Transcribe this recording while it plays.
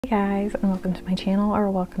Hey guys, and welcome to my channel, or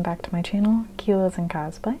welcome back to my channel, Kilos and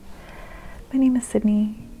Cosplay. My name is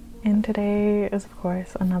Sydney, and today is of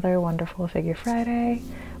course another wonderful Figure Friday.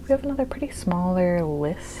 We have another pretty smaller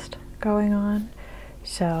list going on,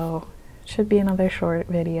 so it should be another short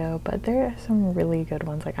video, but there are some really good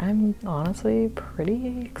ones. Like, I'm honestly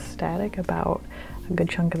pretty ecstatic about a good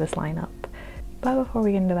chunk of this lineup. But before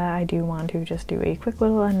we get into that, I do want to just do a quick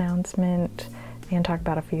little announcement and talk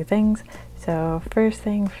about a few things. So first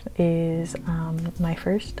thing is my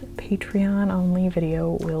first Patreon only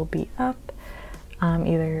video will be up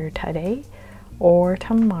either today or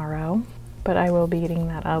tomorrow, but I will be getting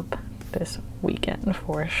that up this weekend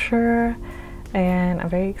for sure, and I'm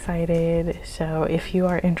very excited. So if you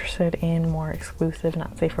are interested in more exclusive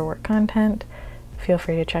not safe for work content, feel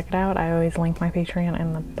free to check it out. I always link my Patreon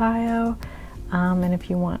in the bio, and if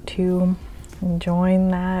you want to join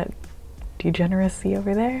that degeneracy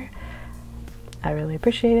over there, I really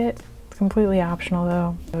appreciate it. It's completely optional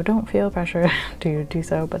though, so don't feel pressure to do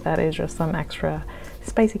so, but that is just some extra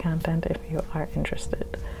spicy content if you are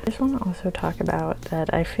interested. I just want to also talk about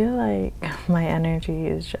that I feel like my energy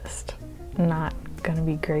is just not gonna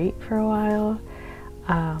be great for a while.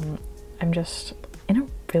 I'm just in a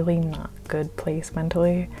really not good place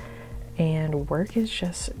mentally, and work is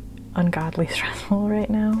just ungodly stressful right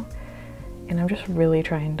now, and I'm just really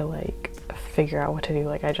trying to like figure out what to do.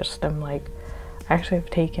 Like, I actually have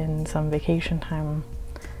taken some vacation time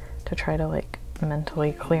to try to like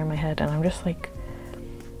mentally clear my head, and I'm just like,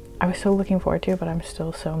 I was so looking forward to it, but I'm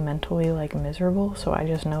still so mentally like miserable. So I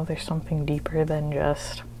just know there's something deeper than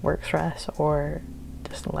just work stress or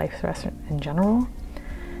just life stress in general,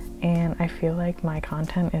 and I feel like my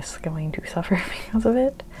content is going to suffer because of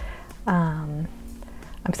it. I'm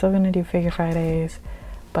still gonna do Figure Fridays,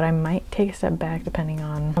 but I might take a step back depending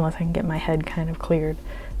on, unless I can get my head kind of cleared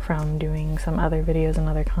from doing some other videos and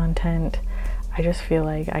other content. I just feel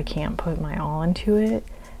like I can't put my all into it,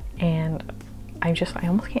 and I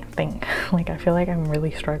almost can't think. Like, I feel like I'm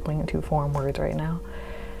really struggling to form words right now,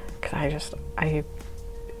 because I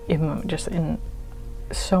am just in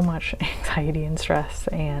so much anxiety and stress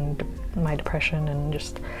and my depression, and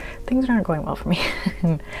just things aren't going well for me.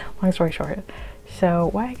 Long story short, so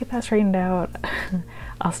why I get that straightened out,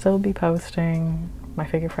 I'll still be posting my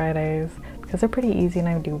Figure Fridays because they're pretty easy and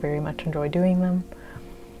I do very much enjoy doing them,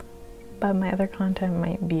 but my other content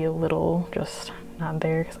might be a little just not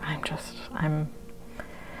there because I'm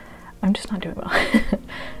just not doing well.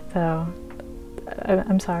 So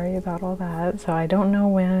I'm sorry about all that. So I don't know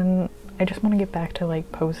when. I just want to get back to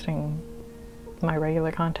like posting my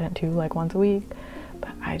regular content too, like once a week,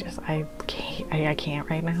 but I can't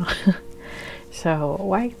right now. So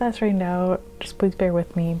why get that straightened out, just please bear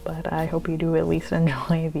with me, but I hope you do at least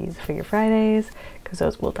enjoy these Figure Fridays, because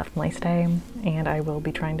those will definitely stay, and I will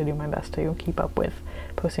be trying to do my best to keep up with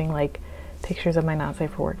posting like pictures of my not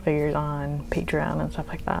safe for work figures on Patreon and stuff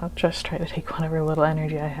like that. Just try to take whatever little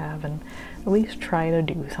energy I have and at least try to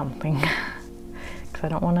do something, because I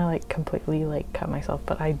don't want to like completely like cut myself,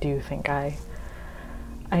 but I do think I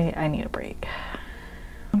need a break.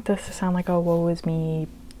 I want this to sound like a woe is me,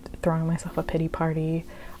 throwing myself a pity party.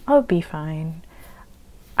 I'll be fine.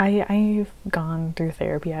 I've gone through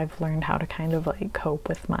therapy. I've learned how to kind of like cope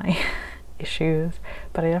with my issues,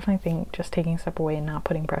 but I definitely think just taking a step away and not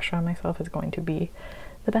putting pressure on myself is going to be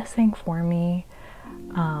the best thing for me.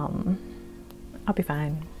 I'll be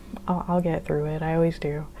fine. I'll get through it. I always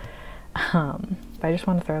do. But I just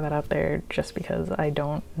want to throw that out there just because I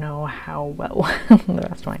don't know how well the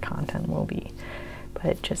rest of my content will be.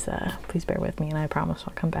 But just please bear with me, and I promise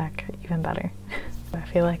I'll come back even better. I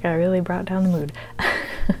feel like I really brought down the mood.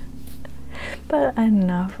 But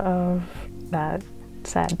enough of that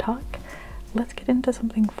sad talk. Let's get into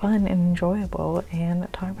something fun and enjoyable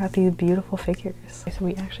and talk about these beautiful figures. So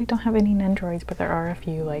we actually don't have any Nendroids, but there are a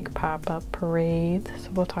few like pop-up parades, so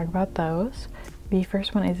we'll talk about those. The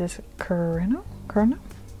first one is this Chrono?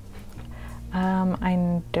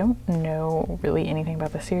 I don't know really anything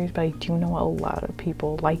about the series, but I do know a lot of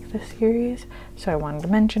people like this series, so I wanted to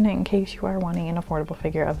mention it in case you are wanting an affordable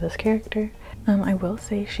figure of this character. I will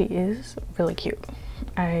say she is really cute.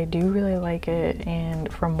 I do really like it,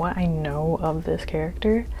 and from what I know of this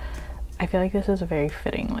character, I feel like this is a very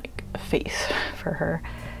fitting like face for her.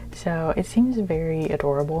 So it seems very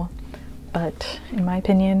adorable, but in my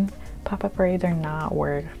opinion, pop-up parades are not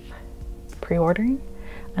worth pre-ordering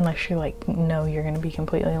unless you like know you're going to be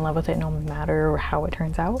completely in love with it no matter how it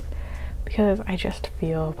turns out, because I just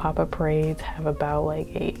feel pop-up parades have about like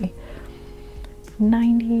a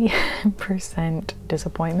 90%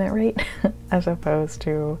 disappointment rate as opposed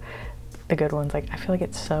to the good ones. Like, I feel like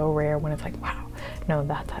it's so rare when it's like, wow, no,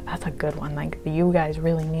 that's a good one. Like, you guys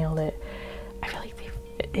really nailed it. I feel like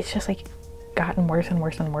it's just like gotten worse and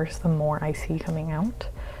worse and worse the more I see coming out.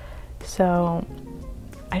 So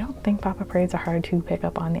I don't think Pop-Up braids are hard to pick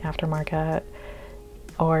up on the aftermarket,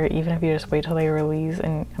 or even if you just wait till they release,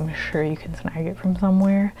 and I'm sure you can snag it from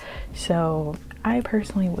somewhere. So I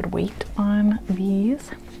personally would wait on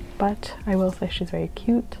these, but I will say she's very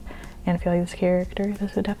cute, and I feel like this character,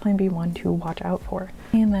 this would definitely be one to watch out for.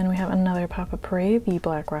 And then we have another Pop-Up braid, the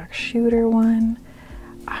Black Rock Shooter one.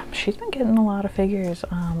 She's been getting a lot of figures.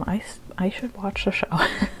 I should watch the show.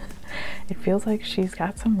 It feels like she's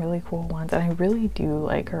got some really cool ones, and I really do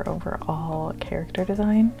like her overall character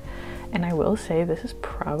design. And I will say this is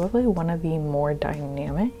probably one of the more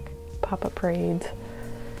dynamic Pop-Up braids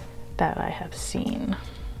that I have seen.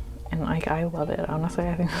 And like, I love it. Honestly,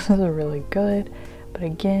 I think this is really good. But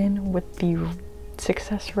again, with the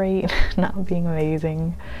success rate not being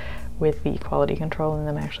amazing, with the quality control and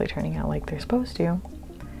them actually turning out like they're supposed to,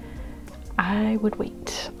 I would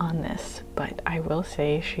wait on this. But I will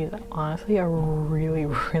say she's honestly a really,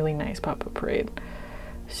 really nice Pop-Up braid.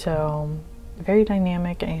 So very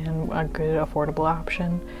dynamic and a good affordable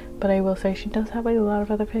option. But I will say she does have like a lot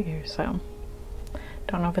of other figures, so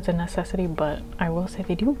don't know if it's a necessity, but I will say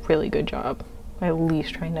they do a really good job at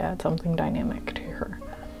least trying to add something dynamic to her.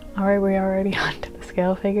 Alright, we're already on to the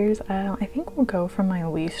scale figures. I think we'll go from my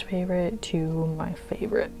least favorite to my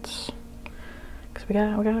favorites, because we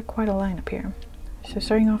got quite a lineup here. So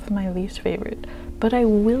starting off with my least favorite, but I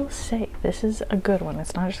will say this is a good one.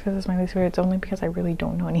 It's not just because it's my least favorite, it's only because I really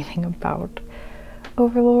don't know anything about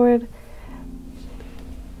Overlord.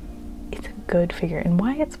 It's a good figure, and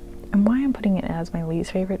why I'm putting it as my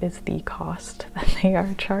least favorite is the cost that they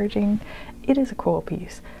are charging. It is a cool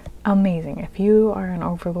piece. Amazing. If you are an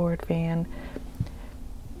Overlord fan,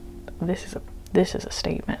 this is a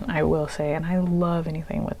statement, I will say, and I love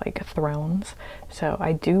anything with like thrones, so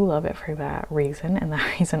I do love it for that reason and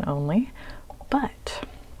that reason only. But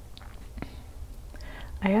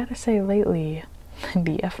I gotta say, lately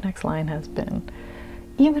the F-Next line has been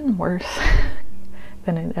even worse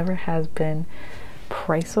than it ever has been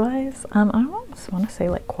price-wise. I almost want to say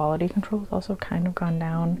like quality control has also kind of gone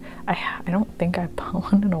down. I don't think I've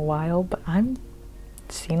bought one in a while, but I'm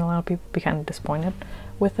seeing a lot of people be kind of disappointed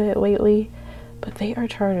with it lately. But they are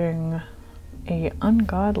charging a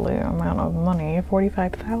ungodly amount of money,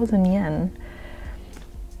 45,000 yen.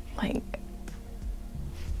 Like,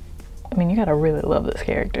 I mean, you gotta really love this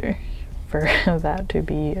character for that to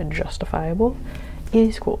be justifiable. It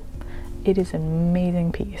is cool. It is an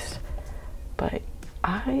amazing piece, but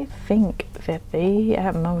I think that they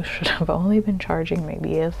at most should have only been charging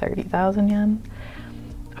maybe a 30,000 yen.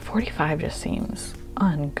 45 just seems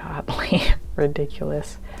ungodly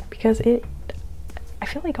ridiculous, because I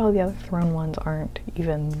feel like all the other throne ones aren't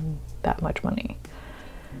even that much money.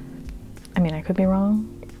 I mean, I could be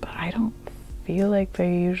wrong, but I don't feel like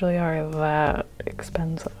they usually are that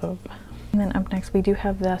expensive. And then up next we do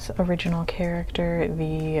have this original character,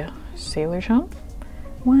 the Sailor Chum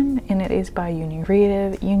one, and it is by Union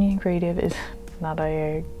Creative. Union Creative is not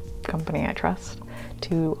a company I trust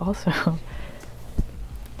to also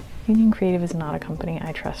Union Creative is not a company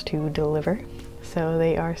I trust to deliver, so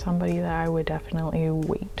they are somebody that I would definitely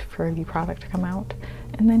wait for the product to come out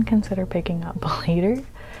and then consider picking up later.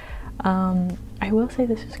 I will say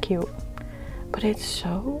this is cute, but it's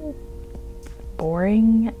so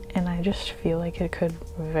boring, and I just feel like it could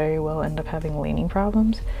very well end up having laning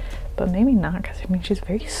problems, but maybe not, because I mean she's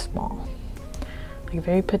very small, like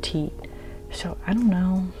very petite, so I don't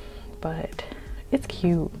know, but it's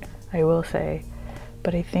cute, I will say.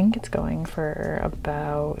 But I think it's going for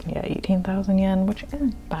about 18,000 yen, which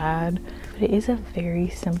isn't bad, but it is a very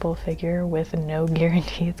simple figure with no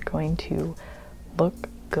guarantee it's going to look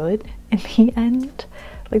good in the end.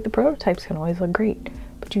 Like, the prototypes can always look great,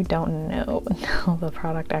 but you don't know until the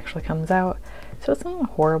product actually comes out. So it's not a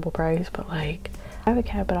horrible price, but like, I would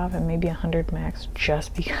cap it off at maybe 100 max,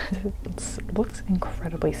 just because it looks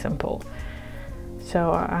incredibly simple.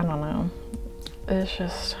 So I don't know, it's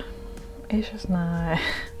just not,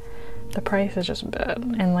 the price is just bad.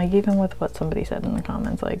 And like, even with what somebody said in the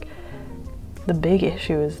comments, like, the big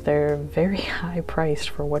issue is they're very high priced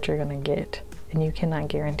for what you're gonna get, and you cannot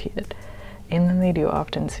guarantee it. And then they do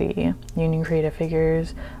often see Union Creative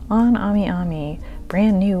figures on AmiAmi,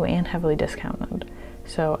 brand new and heavily discounted.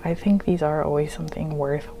 So I think these are always something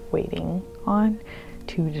worth waiting on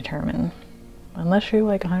to determine. Unless you're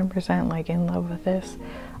like 100% like in love with this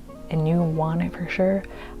and you want it for sure,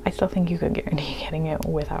 I still think you could guarantee getting it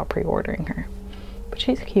without pre-ordering her. But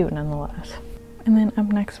she's cute nonetheless. And then up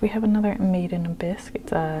next we have another Made in Abyss.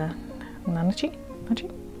 It's a Nanachi, smudgy.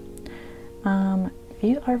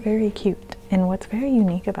 These are very cute, and what's very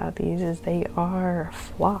unique about these is they are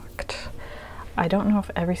flocked. I don't know if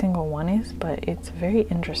every single one is, but it's very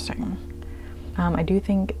interesting. I do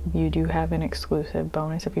think you do have an exclusive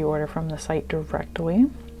bonus if you order from the site directly.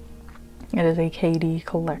 It is a KD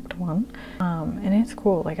Collect one, and it's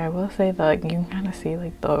cool. Like, I will say that you can kind of see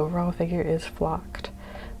like the overall figure is flocked,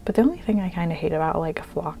 but the only thing I kind of hate about like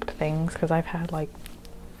flocked things, because I've had like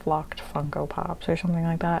flocked Funko Pops or something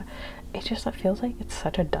like that, it feels like it's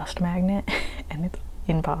such a dust magnet and it's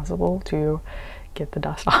impossible to get the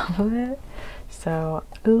dust off of it. So,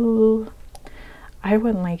 ooh, I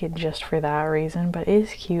wouldn't like it just for that reason, but it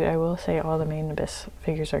is cute. I will say all the Made in Abyss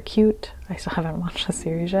figures are cute. I still haven't watched the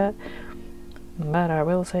series yet, but I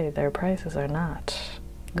will say their prices are not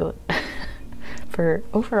good. For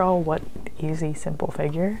overall what is a simple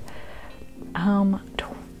figure,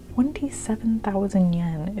 27,000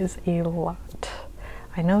 yen is a lot.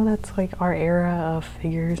 I know that's like our era of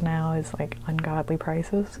figures now is like ungodly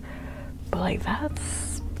prices, but like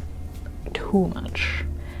that's too much.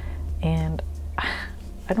 And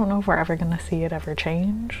I don't know if we're ever gonna see it ever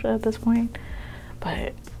change at this point,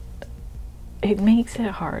 but it makes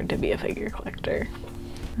it hard to be a figure collector.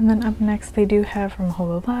 And then up next they do have from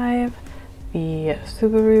Hololive the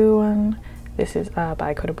Subaru one. This is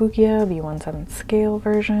by Kotobukiya, the 1/7 scale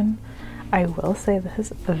version. I will say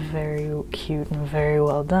this is very cute and very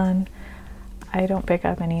well done. I don't pick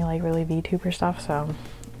up any like really VTuber stuff, so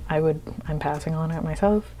I'm passing on it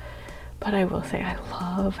myself. But I will say I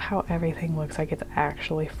love how everything looks like it's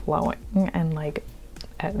actually flowing and like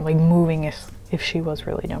moving if she was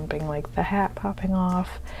really jumping, like the hat popping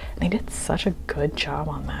off. And they did such a good job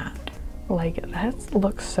on that. Like, that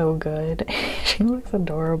looks so good. She looks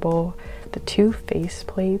adorable. The two face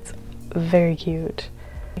plates, very cute.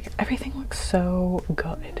 Like, everything looks so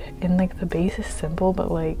good. And like the base is simple, but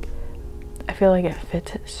like I feel like it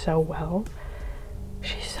fits it so well.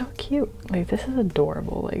 She's so cute. Like, this is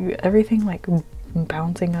adorable. Like, everything like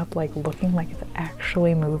bouncing up, like looking like it's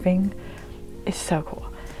actually moving is so cool.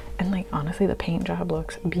 And like honestly, the paint job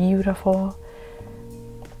looks beautiful.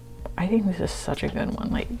 I think this is such a good one.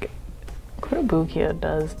 Like, Kotobukiya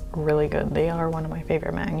does really good. They are one of my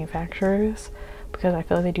favorite manufacturers because I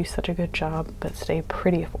feel like they do such a good job but stay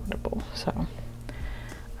pretty affordable. So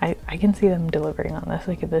I can see them delivering on this.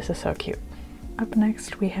 Like, this is so cute. Up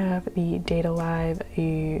next we have the Data Live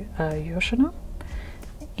Yoshino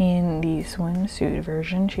in the swimsuit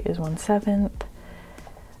version. She is 1/7.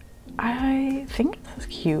 I think this is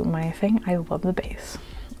cute. My thing, I love the base.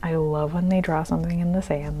 I love when they draw something in the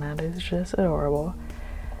sand. That is just adorable.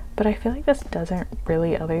 But I feel like this doesn't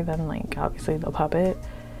really, other than like obviously the puppet,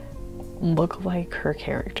 look like her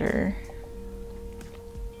character.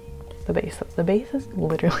 The base is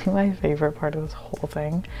literally my favorite part of this whole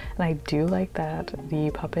thing, and I do like that the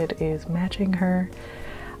puppet is matching her.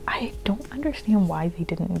 I don't understand why they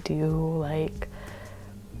didn't do like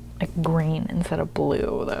green instead of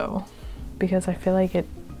blue though, because I feel like it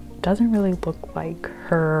doesn't really look like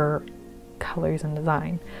her colors and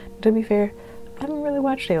design. To be fair, I haven't really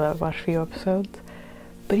watched Daylight. I've watched a few episodes,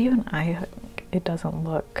 but even I think it doesn't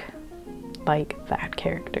look like that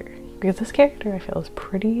character, because this character I feel is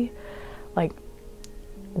pretty like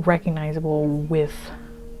recognizable with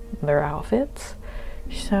their outfits.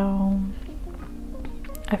 So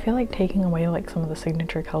I feel like taking away like some of the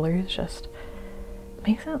signature colors just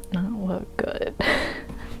makes it not look good.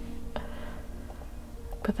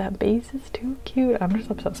 But that base is too cute. I'm just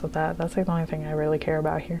obsessed with that. That's like the only thing I really care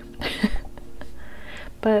about here.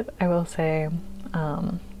 But I will say,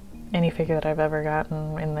 any figure that I've ever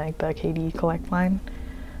gotten in like the KD Collect line,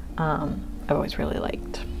 I've always really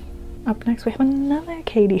liked. Up next we have another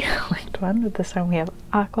KD Collect one, but this time we have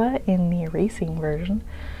Aqua in the racing version.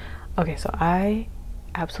 Okay, so I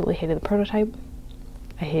absolutely hated the prototype.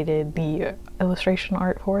 I hated the illustration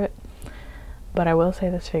art for it, but I will say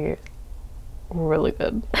this figure is really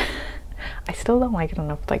good. I still don't like it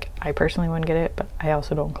enough. Like, I personally wouldn't get it, but I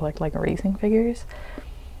also don't collect like racing figures.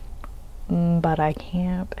 But I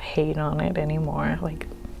can't hate on it anymore. Like,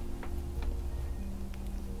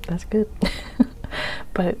 that's good.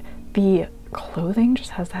 But the clothing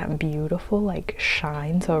just has that beautiful like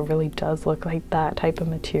shine, so it really does look like that type of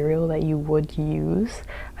material that you would use.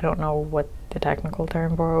 I don't know what the technical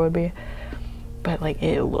term for it would be, but like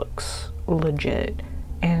it looks legit.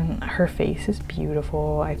 And her face is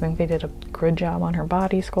beautiful. I think they did a good job on her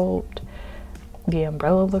body sculpt. The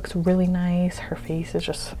umbrella looks really nice. Her face is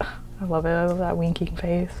just, I love it. I love that winking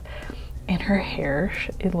face. And her hair,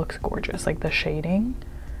 it looks gorgeous. Like the shading,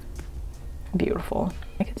 beautiful.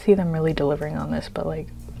 I could see them really delivering on this, but like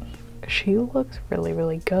she looks really,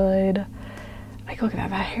 really good. Like, look at that,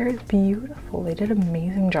 that hair is beautiful. They did an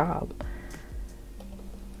amazing job.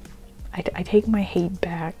 I take my hate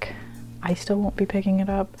back. I still won't be picking it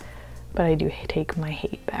up, but I do take my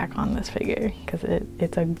hate back on this figure because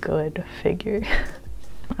it's a good figure.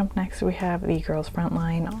 Up next we have the Girls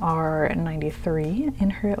Frontline R93 in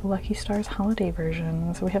her Lucky Stars holiday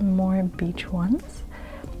version. So we have more beach ones.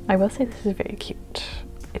 I will say this is very cute.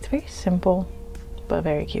 It's very simple, but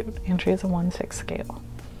very cute. And she has a 1/6 scale,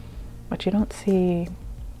 which you don't see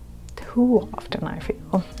too often, I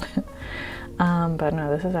feel. But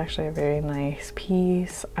no, this is actually a very nice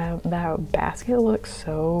piece. That basket looks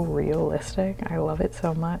so realistic. I love it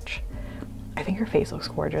so much. I think her face looks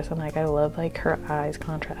gorgeous, and like I love like her eyes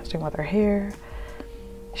contrasting with her hair.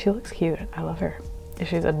 She looks cute. I love her.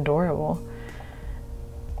 She's adorable.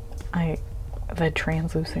 The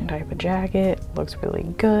translucent type of jacket looks really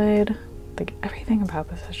good. Like everything about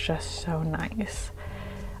this is just so nice.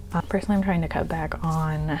 Personally, I'm trying to cut back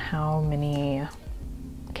on how many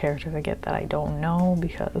characters I get that I don't know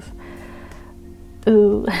because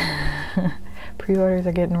ooh, pre-orders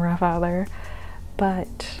are getting rough out there.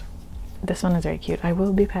 But this one is very cute. I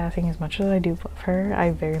will be passing as much as I do love her.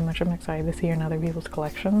 I very much am excited to see her in other people's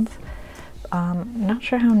collections. Not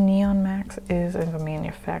sure how Neon Max is as a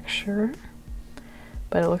manufacturer,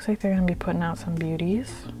 but it looks like they're going to be putting out some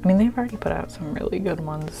beauties. I mean, they've already put out some really good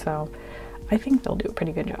ones, so I think they'll do a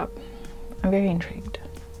pretty good job. I'm very intrigued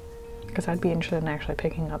because I'd be interested in actually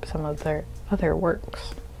picking up some of their other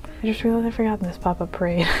works. I just realized I forgot this pop-up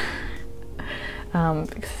parade.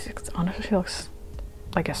 Because it honestly looks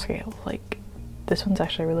like a scale. Like, this one's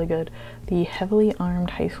actually really good. The Heavily Armed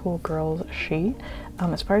High School Girls sheet.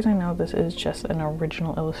 As far as I know, this is just an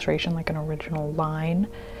original illustration, like an original line.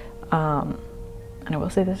 And I will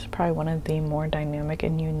say this is probably one of the more dynamic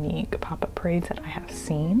and unique pop-up parades that I have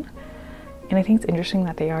seen. And I think it's interesting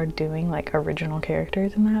that they are doing like original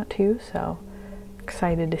characters in that too, so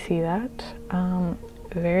excited to see that.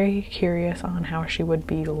 Very curious on how she would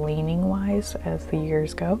be leaning wise as the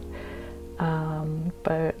years go.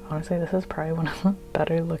 But honestly, this is probably one of the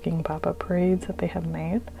better looking pop-up parades that they have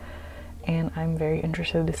made, and I'm very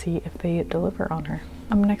interested to see if they deliver on her.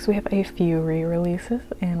 Next we have a few re-releases,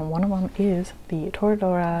 and one of them is the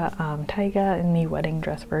Toradora Taiga in the wedding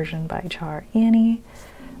dress version by Char Annie.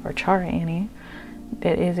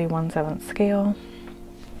 It is a 1/7 scale.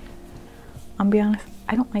 I'll be honest,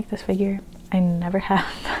 I don't like this figure. I never have.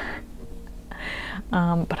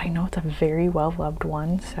 But I know it's a very well-loved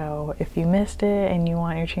one, so if you missed it and you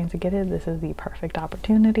want your chance to get it, this is the perfect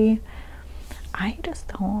opportunity. I just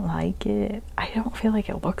don't like it. I don't feel like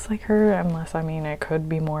it looks like her, unless, I mean, it could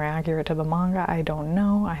be more accurate to the manga. I don't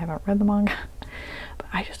know. I haven't read the manga. But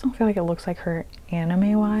I just don't feel like it looks like her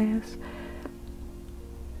anime-wise.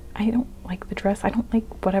 I don't like the dress. I don't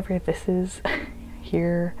like whatever this is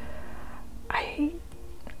here.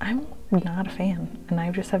 I'm not a fan, and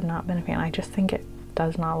I just have not been a fan. I just think it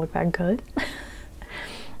does not look that good.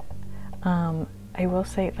 I will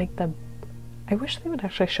say, like, I wish they would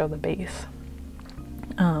actually show the base.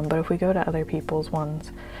 But if we go to other people's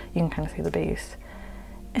ones, you can kind of see the base,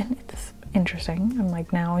 and it's interesting. I'm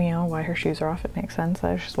like, now you know why her shoes are off. It makes sense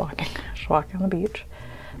that she's walking on the beach.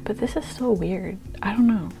 But this is still weird. I don't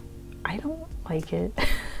know. I don't like it.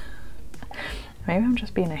 Maybe I'm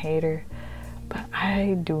just being a hater, but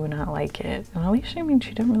I do not like it. And at least, I mean,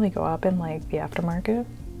 she didn't really go up in like the aftermarket,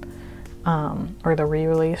 or the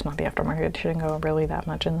re-release, not the aftermarket. She didn't go really that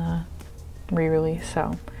much in the re-release,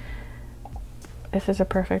 so this is a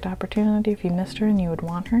perfect opportunity if you missed her and you would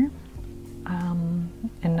want her.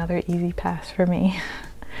 Another easy pass for me.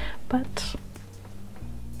 But,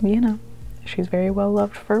 you know, she's very well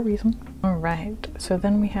loved for a reason. Alright, so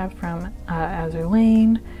then we have from Azur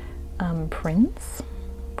Lane, Prince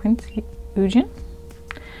Ujin.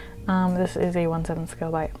 This is a 1/7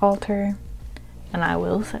 scale by Alter, and I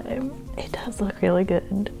will say it does look really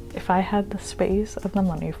good. If I had the space and the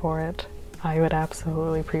money for it, I would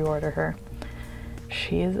absolutely pre-order her.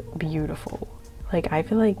 She is beautiful. Like, I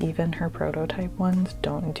feel like even her prototype ones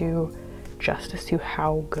don't do justice to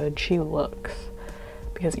how good she looks,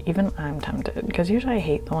 because even I'm tempted, because usually I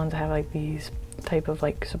hate the ones that have like these type of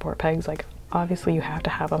like support pegs. Like, obviously you have to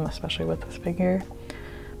have them, especially with this figure,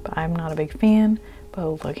 but I'm not a big fan.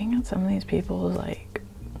 But looking at some of these people's like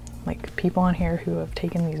people on here who have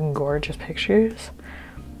taken these gorgeous pictures,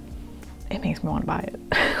 it makes me want to buy it.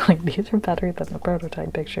 Like, these are better than the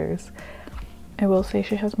prototype pictures. I will say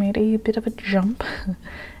she has made a bit of a jump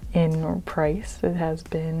in price. Has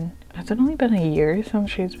it only been a year since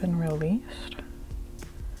she's been released?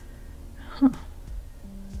 Huh.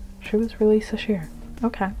 She was released this year.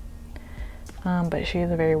 Okay. but she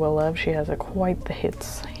is a very well loved. She has quite the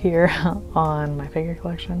hits here on my figure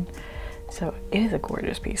collection. So it is a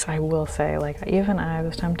gorgeous piece, I will say. Like, even I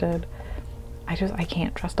was tempted. I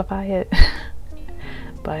can't justify it.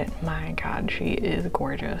 But my god, she is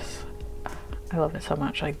gorgeous. I love it so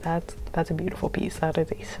much. Like, that's a beautiful piece. That is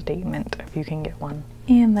a statement if you can get one.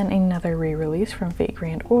 And then another re-release from Fate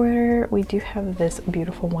Grand Order. We do have this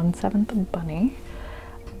beautiful 1/7 bunny.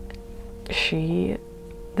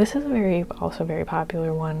 This is also very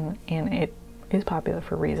popular one, and it is popular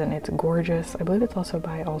for a reason. It's gorgeous. I believe it's also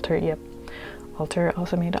by Alter. Yep, Alter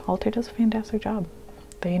also made it. Alter does a fantastic job.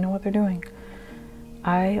 They know what they're doing.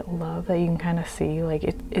 I love that you can kind of see, like,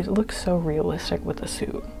 it looks so realistic with the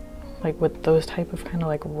suit, like with those type of kind of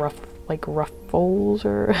like ruffles,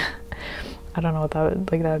 or I don't know what that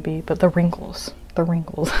would be, but the wrinkles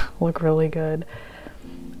look really good.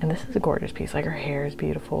 And this is a gorgeous piece. Like, her hair is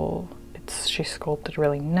beautiful. She's sculpted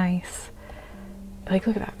really nice. Like,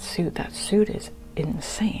 look at that suit. That suit is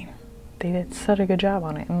insane. They did such a good job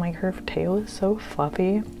on it. And like, her tail is so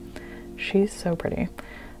fluffy. She's so pretty.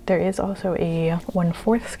 There is also a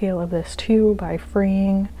 1/4 scale of this too by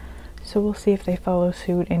Freeing. So we'll see if they follow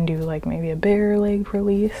suit and do like maybe a bare leg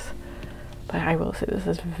release. But I will say this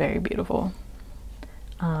is very beautiful.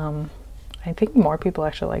 I think more people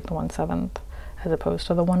actually like the 1/7 as opposed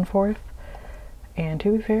to the 1/4. And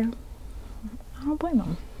to be fair, I don't blame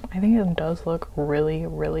them. I think it does look really,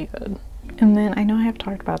 really good. And then I know I have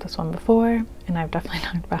talked about this one before, and I've definitely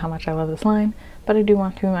talked about how much I love this line, but I do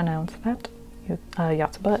want to announce that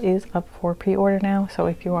Yotsuba is up for pre-order now. So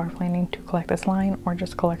if you are planning to collect this line or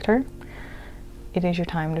just collect her, it is your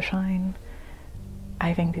time to shine.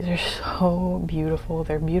 I think these are so beautiful.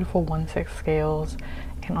 They're beautiful 1/6 scales,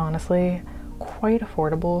 and honestly, quite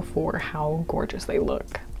affordable for how gorgeous they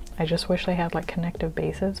look. I just wish they had like connective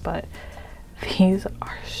bases, but these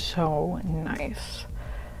are so nice.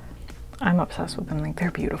 I'm obsessed with them. Like,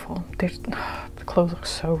 they're beautiful. The clothes look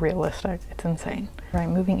so realistic. It's insane. Right,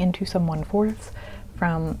 moving into some 1/4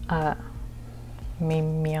 from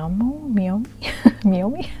Miyomi.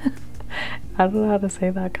 I don't know how to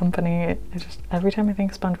say that company. It's just, every time I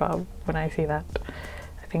think SpongeBob, when I see that,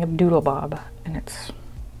 I think of Doodle Bob, and it's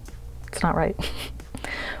not right.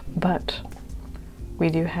 But we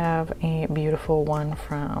do have a beautiful one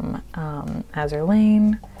from Azur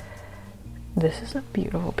Lane. This is a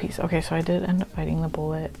beautiful piece. Okay, so I did end up biting the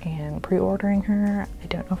bullet and pre-ordering her. I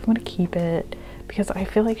don't know if I'm gonna keep it because I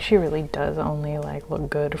feel like she really does only like look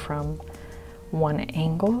good from one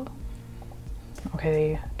angle.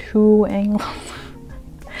 Okay, 2 angles.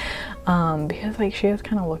 Because like she is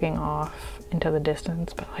kind of looking off into the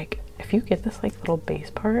distance, but like if you get this like little base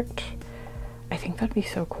part, I think that'd be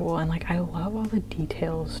so cool. And like, I love all the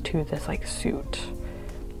details to this like suit.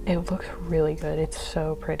 It looks really good. It's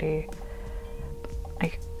so pretty.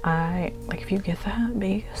 Like if you get that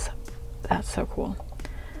base, that's so cool.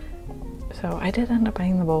 So I did end up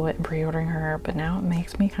biting the bullet and pre-ordering her, but now it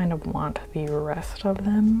makes me kind of want the rest of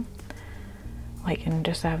them. Like, and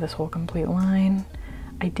just have this whole complete line.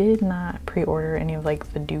 I did not pre-order any of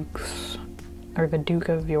like the Dukes, or the Duke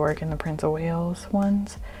of York and the Prince of Wales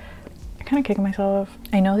ones. I'm kind of kicking myself.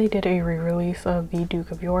 I know they did a re-release of the Duke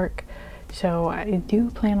of York, so I do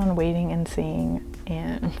plan on waiting and seeing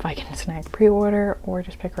if I can snag pre-order or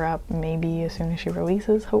just pick her up maybe as soon as she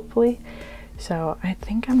releases, hopefully. So I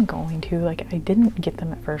think I'm going to. Like, I didn't get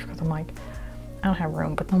them at first because I'm like, I don't have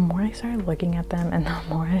room, but the more I started looking at them and the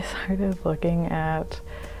more I started looking at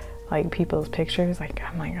like people's pictures, like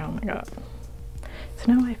I'm like, oh my god.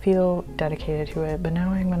 So now I feel dedicated to it, but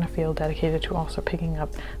now I'm gonna feel dedicated to also picking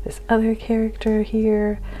up this other character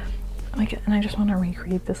here. Like, and I just want to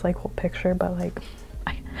recreate this like whole picture, but like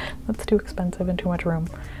that's too expensive and too much room.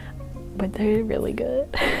 But they're really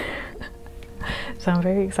good. So I'm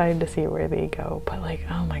very excited to see where they go, but like,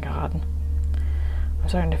 oh my god, I'm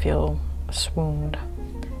starting to feel swooned.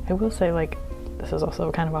 I will say, like, this is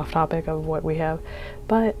also kind of off topic of what we have,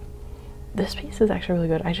 but this piece is actually really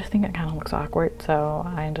good. I just think it kind of looks awkward, so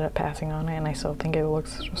I ended up passing on it, and I still think it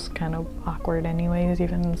looks just kind of awkward anyways,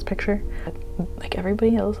 even in this picture. But, like,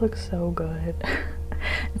 everybody else looks so good.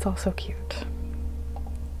 It's all so cute.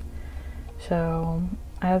 So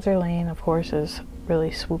Azur Lane, of course, is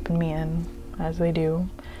really swooping me in, as they do.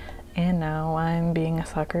 And now I'm being a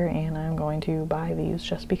sucker and I'm going to buy these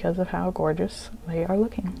just because of how gorgeous they are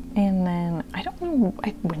looking. And then I don't know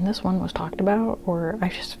when this one was talked about, or I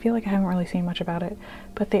just feel like I haven't really seen much about it,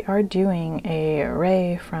 but they are doing a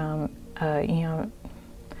Rei from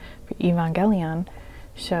Evangelion.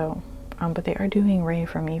 So, but they are doing Rei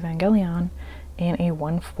from Evangelion in a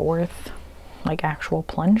 1/4 like actual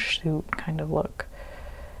plunge suit kind of look.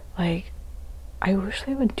 Like, I wish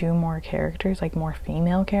they would do more characters, like more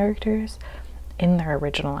female characters in their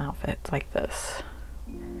original outfits like this.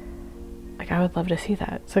 Like, I would love to see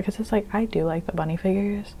that. So, because it's like, I do like the bunny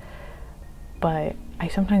figures, but I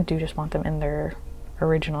sometimes do just want them in their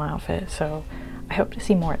original outfit. So I hope to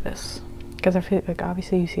see more of this, because I feel like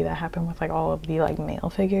obviously you see that happen with like all of the like male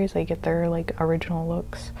figures. They get their like original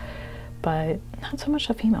looks, but not so much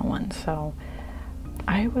the female ones. So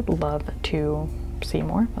I would love to see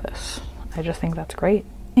more of this. I just think that's great.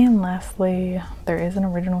 And lastly, there is an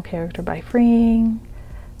original character by Freeing.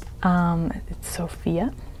 It's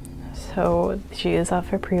Sophia. So she is up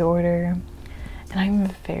for pre-order, and I'm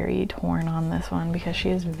very torn on this one because she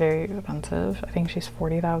is very expensive. I think she's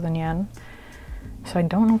 40,000 yen. So I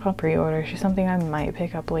don't know if I'll pre-order. She's something I might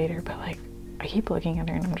pick up later, but like, I keep looking at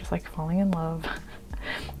her and I'm just like falling in love.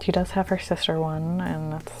 She does have her sister one,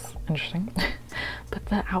 and that's interesting. But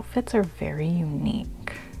the outfits are very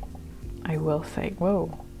unique, I will say.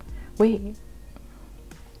 Whoa, wait.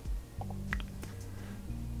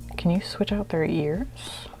 Can you switch out their ears?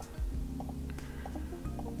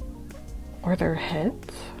 Or their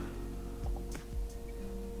heads?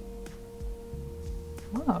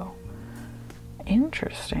 Whoa.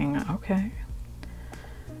 Interesting, okay.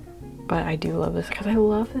 But I do love this because I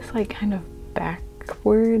love this like kind of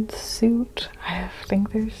backwards suit. I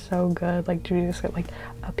think they're so good. Like, do you just get like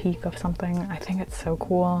a peek of something? I think it's so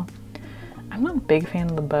cool. I'm not a big fan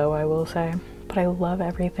of the bow, I will say, but I love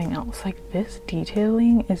everything else. Like, this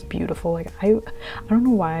detailing is beautiful. Like, I don't know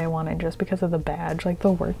why I want it just because of the badge, like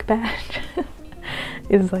the work badge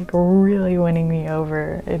is like really winning me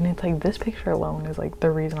over. And it's like, this picture alone is like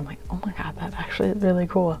the reason I'm like, oh my god, that actually is really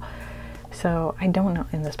cool. So I don't know,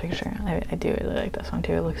 in this picture, I do really like this one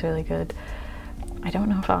too. It looks really good. I don't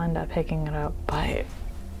know if I'll end up picking it up, but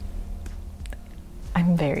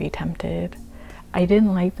I'm very tempted. I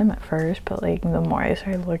didn't like them at first, but like the more I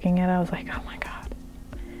started looking at it, I was like, oh my god.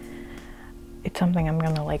 It's something I'm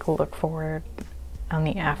gonna like look forward on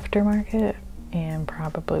the aftermarket and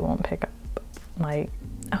probably won't pick up. Like,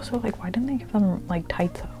 also, like, why didn't they give them like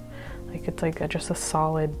tights though? Like, it's like just a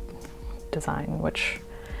solid design, which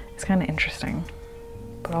is kind of interesting.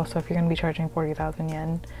 But also, if you're gonna be charging 40,000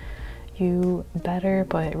 yen, you better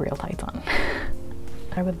put real tights on.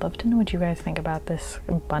 I would love to know what you guys think about this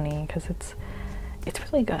bunny, because it's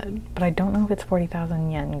really good, but I don't know if it's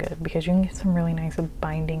 40,000 yen good, because you can get some really nice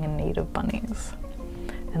binding and native bunnies.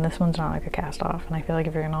 And this one's not like a cast off, and I feel like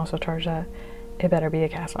if you're gonna also charge that, it better be a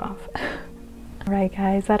cast off. Alright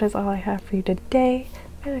guys, that is all I have for you today.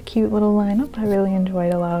 We had a cute little lineup. I really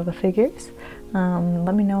enjoyed a lot of the figures.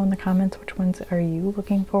 Let me know in the comments which ones are you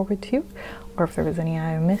looking forward to, or if there was any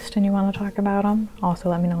I missed and you want to talk about them. Also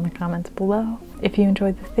let me know in the comments below. If you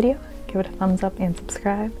enjoyed this video, give it a thumbs up and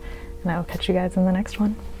subscribe, and I will catch you guys in the next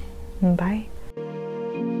one. Bye.